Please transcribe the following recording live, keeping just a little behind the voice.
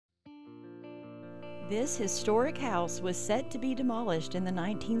This historic house was set to be demolished in the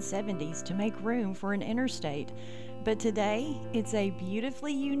 1970s to make room for an interstate, but today it's a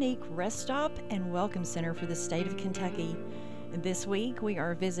beautifully unique rest stop and welcome center for the state of Kentucky. This week we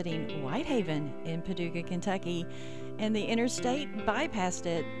are visiting Whitehaven in Paducah, Kentucky, and the interstate bypassed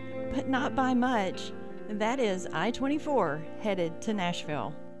it, but not by much. That is I-24 headed to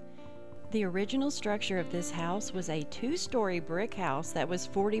Nashville. The original structure of this house was a two-story brick house that was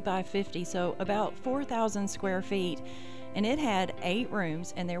 40 by 50, so about 4,000 square feet, and it had 8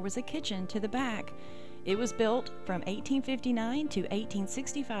 rooms and there was a kitchen to the back. It was built from 1859 to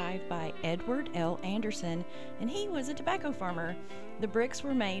 1865 by Edward L. Anderson, and he was a tobacco farmer. The bricks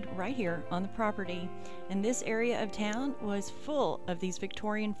were made right here on the property, and this area of town was full of these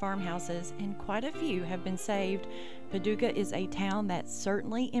Victorian farmhouses, and quite a few have been saved. Paducah is a town that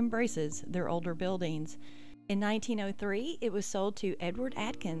certainly embraces their older buildings. In 1903, it was sold to Edward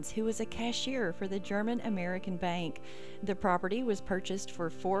Atkins, who was a cashier for the German-American Bank. The property was purchased for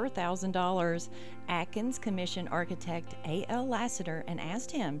 $4,000. Atkins commissioned architect A.L. Lassiter and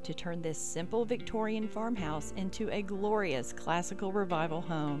asked him to turn this simple Victorian farmhouse into a glorious classical revival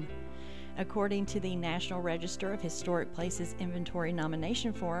home. According to the National Register of Historic Places Inventory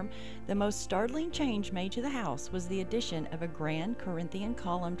nomination form, the most startling change made to the house was the addition of a grand Corinthian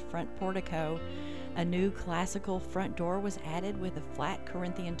columned front portico. A new classical front door was added with a flat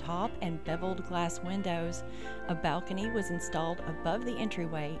Corinthian top and beveled glass windows. A balcony was installed above the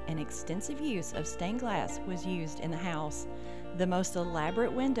entryway, and extensive use of stained glass was used in the house. The most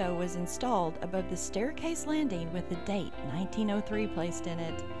elaborate window was installed above the staircase landing with the date 1903 placed in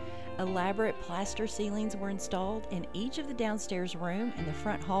it. Elaborate plaster ceilings were installed in each of the downstairs room and the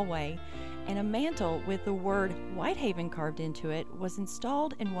front hallway, and a mantel with the word Whitehaven carved into it was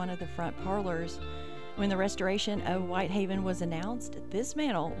installed in one of the front parlors. When the restoration of Whitehaven was announced, this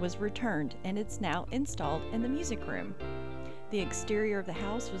mantel was returned and it's now installed in the music room. The exterior of the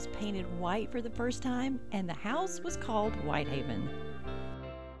house was painted white for the first time, and the house was called Whitehaven.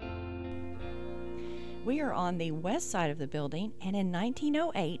 We are on the west side of the building, and in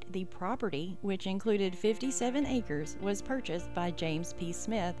 1908, the property, which included 57 acres, was purchased by James P.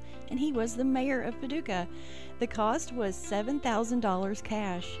 Smith, and he was the mayor of Paducah. The cost was $7,000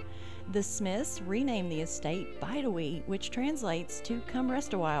 cash. The Smiths renamed the estate Bide-A-Wee, which translates to "come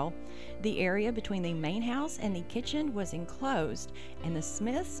rest a while." The area between the main house and the kitchen was enclosed, and the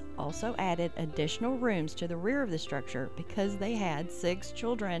Smiths also added additional rooms to the rear of the structure because they had 6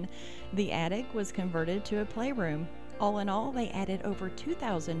 children. The attic was converted to a playroom. All in all, they added over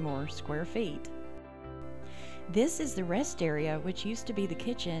 2,000 more square feet. This is the rest area, which used to be the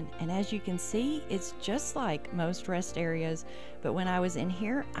kitchen, and as you can see, it's just like most rest areas. But when I was in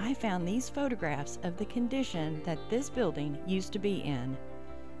here, I found these photographs of the condition that this building used to be in.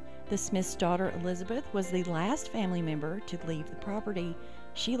 The Smith's daughter Elizabeth was the last family member to leave the property.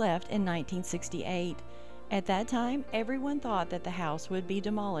 She left in 1968. At that time, everyone thought that the house would be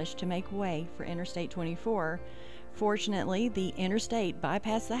demolished to make way for Interstate 24. Fortunately, the interstate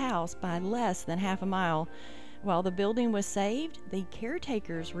bypassed the house by less than half a mile. While the building was saved, the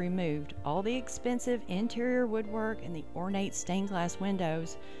caretakers removed all the expensive interior woodwork and the ornate stained glass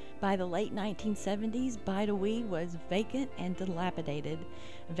windows. By the late 1970s, Bide-A-Wee was vacant and dilapidated.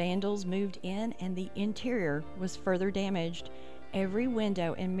 Vandals moved in and the interior was further damaged. Every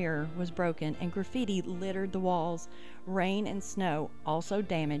window and mirror was broken and graffiti littered the walls. Rain and snow also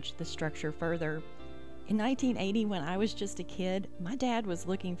damaged the structure further. In 1980, when I was just a kid, my dad was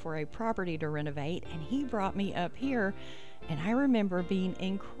looking for a property to renovate, and he brought me up here, and I remember being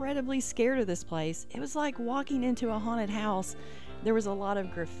incredibly scared of this place. It was like walking into a haunted house. There was a lot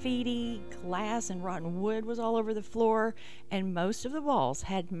of graffiti, glass and rotten wood was all over the floor, and most of the walls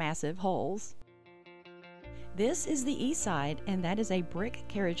had massive holes. This is the east side, and that is a brick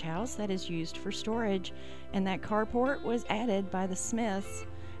carriage house that is used for storage, and that carport was added by the Smiths.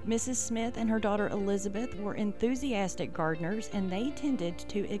 Mrs. Smith and her daughter Elizabeth were enthusiastic gardeners, and they tended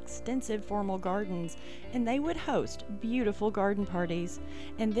to extensive formal gardens, and they would host beautiful garden parties.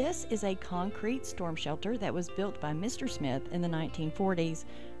 And this is a concrete storm shelter that was built by Mr. Smith in the 1940s.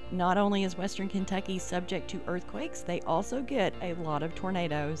 Not only is Western Kentucky subject to earthquakes, they also get a lot of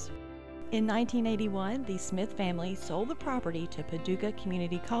tornadoes. In 1981, the Smith family sold the property to Paducah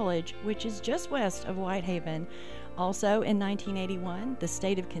Community College, which is just west of Whitehaven. Also in 1981, the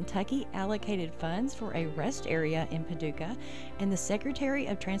state of Kentucky allocated funds for a rest area in Paducah, and the Secretary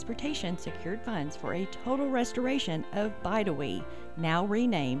of Transportation secured funds for a total restoration of Bide-A-Wee, now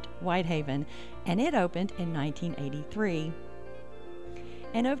renamed Whitehaven, and it opened in 1983.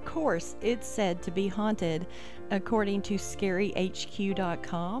 And of course, it's said to be haunted. According to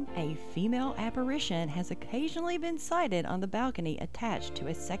ScaryHQ.com, a female apparition has occasionally been sighted on the balcony attached to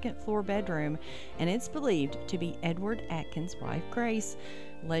a second-floor bedroom, and it's believed to be Edward Atkins' wife, Grace.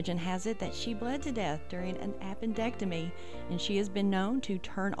 Legend has it that she bled to death during an appendectomy, and she has been known to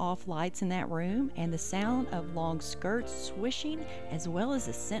turn off lights in that room, and the sound of long skirts swishing as well as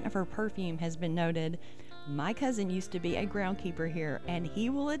the scent of her perfume has been noted. My cousin used to be a groundkeeper here, and he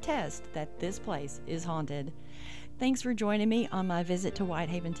will attest that this place is haunted. Thanks for joining me on my visit to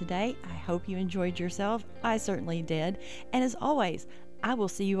Whitehaven today. I hope you enjoyed yourself. I certainly did. And as always, I will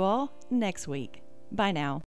see you all next week. Bye now.